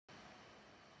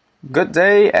Good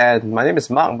day, and my name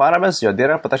is Mark Barnabas, your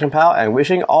data protection pal, and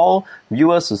wishing all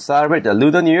viewers who celebrate the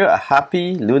Lunar New Year a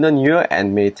happy Lunar New Year,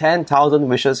 and may 10,000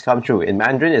 wishes come true. In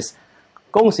Mandarin, it's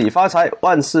恭喜发财，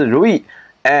万事如意.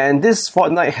 And this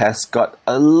fortnight has got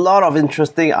a lot of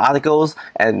interesting articles,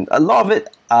 and a lot of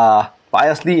it are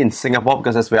biasly in Singapore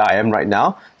because that's where I am right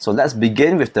now. So let's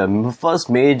begin with the first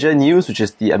major news, which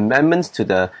is the amendments to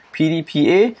the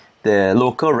PDPA, the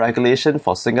local regulation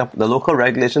for Singapore, the local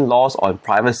regulation laws on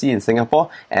privacy in Singapore,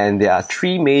 and there are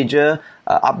three major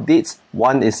updates.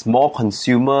 One is more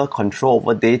consumer control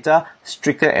over data,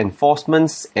 stricter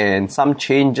enforcements, and some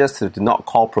changes to do not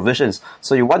call provisions.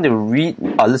 So you want to read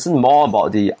or listen more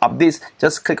about the updates,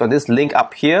 just click on this link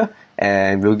up here,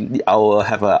 and I will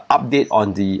have an update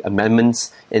on the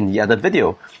amendments in the other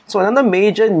video. So another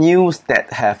major news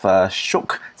that have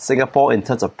shook Singapore in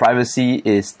terms of privacy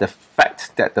is the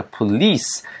fact that the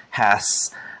police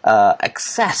has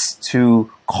access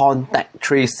to contact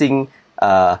tracing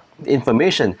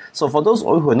information. So for those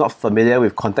of you who are not familiar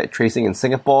with contact tracing in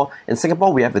Singapore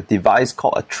we have a device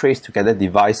called a Trace Together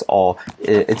device, or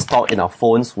installed in our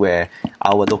phones, where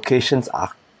our locations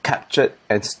are captured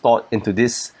and stored into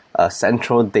this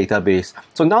central database.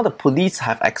 So now the police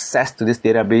have access to this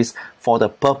database for the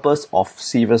purpose of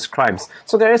serious crimes.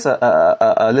 So there is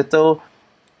a little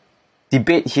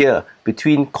debate here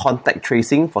between contact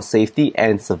tracing for safety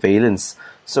and surveillance.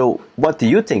 So what do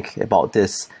you think about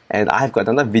this? And I have got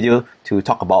another video to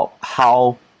talk about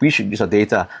how we should use our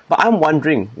data. But I'm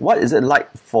wondering, what is it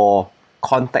like for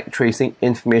contact tracing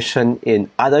information in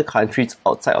other countries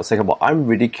outside of Singapore? I'm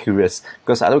really curious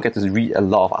because I don't get to read a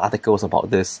lot of articles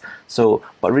about this. So,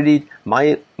 but really,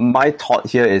 my thought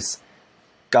here is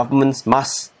governments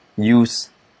must use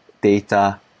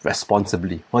data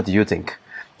responsibly. What do you think?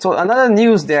 So another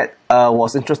news that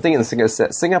was interesting in Singapore is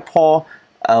that Singapore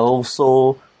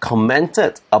also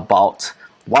commented about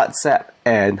WhatsApp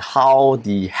and how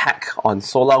the hack on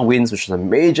SolarWinds, which is a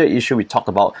major issue we talked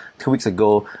about 2 weeks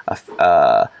ago,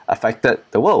 affected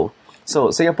the world. So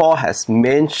Singapore has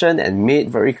mentioned and made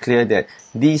very clear that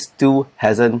these two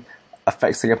hasn't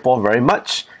affected Singapore very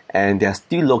much, and they're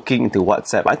still looking into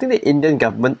WhatsApp. I think the Indian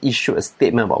government issued a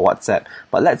statement about WhatsApp,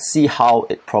 but let's see how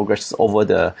it progresses over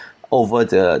the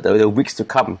weeks to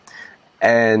come.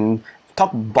 And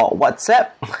talk about WhatsApp.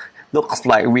 Looks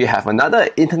like we have another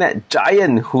internet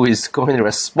giant who is going to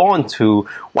respond to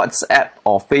WhatsApp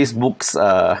or Facebook's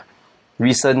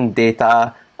recent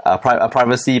data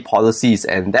privacy policies,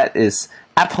 and that is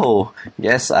Apple.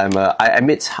 Yes, I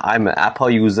admit I'm an Apple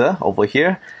user over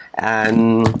here,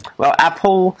 and well,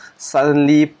 Apple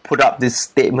suddenly put up this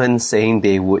statement saying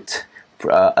they would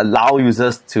allow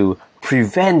users to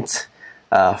prevent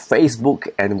Facebook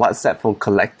and WhatsApp from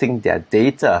collecting their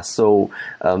data. So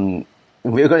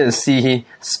we're going to see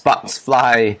sparks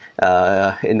fly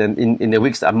in the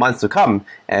weeks and months to come,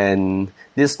 and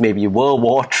this may be World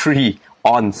War III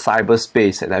on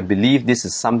cyberspace. And I believe this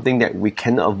is something that we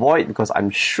cannot avoid, because I'm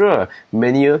sure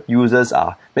many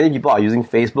people are using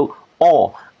Facebook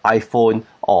or iPhone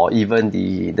or even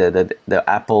the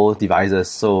Apple devices.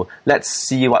 So let's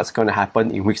see what's going to happen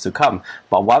in weeks to come.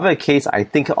 But whatever the case, I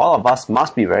think all of us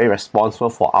must be very responsible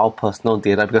for our personal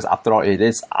data, because after all, it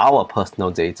is our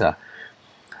personal data.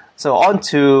 So on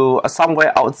to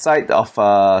somewhere outside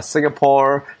of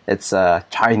Singapore, it's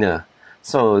China.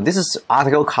 So this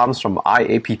article comes from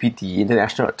IAPP, the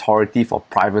International Authority for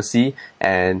Privacy,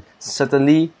 and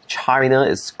certainly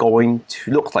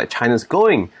looks like China is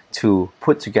going to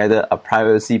put together a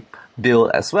privacy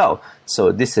bill as well.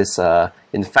 So this is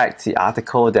in fact the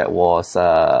article that was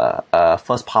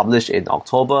first published in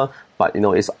October, but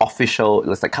it's official.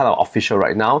 It's like kind of official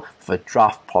right now for a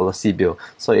draft policy bill.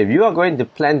 So if you are going to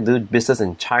plan to do business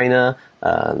in China,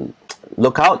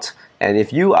 look out. And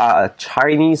if you are a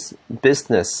Chinese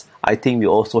business, I think we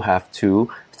also have to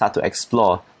start to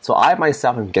explore. So I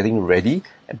myself am getting ready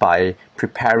by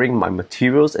preparing my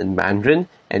materials in Mandarin,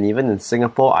 and even in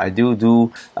Singapore, I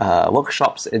do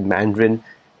workshops in Mandarin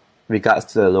regards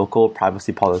to the local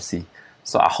privacy policy.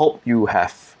 So I hope you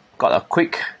have got a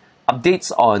quick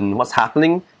updates on what's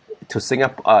happening to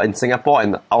Singapore in Singapore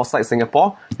and outside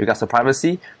Singapore regards to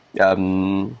privacy. As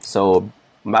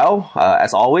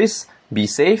always, be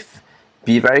safe,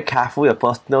 be very careful with your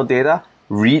personal data,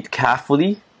 read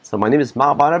carefully. So my name is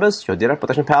Mark Barnabas, your data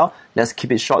protection pal. Let's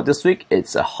keep it short this week.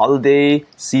 It's a holiday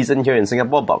season here in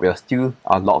Singapore, but we are still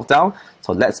on lockdown.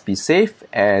 So let's be safe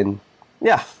and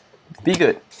yeah, be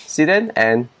good. See you then,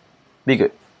 and be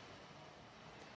good.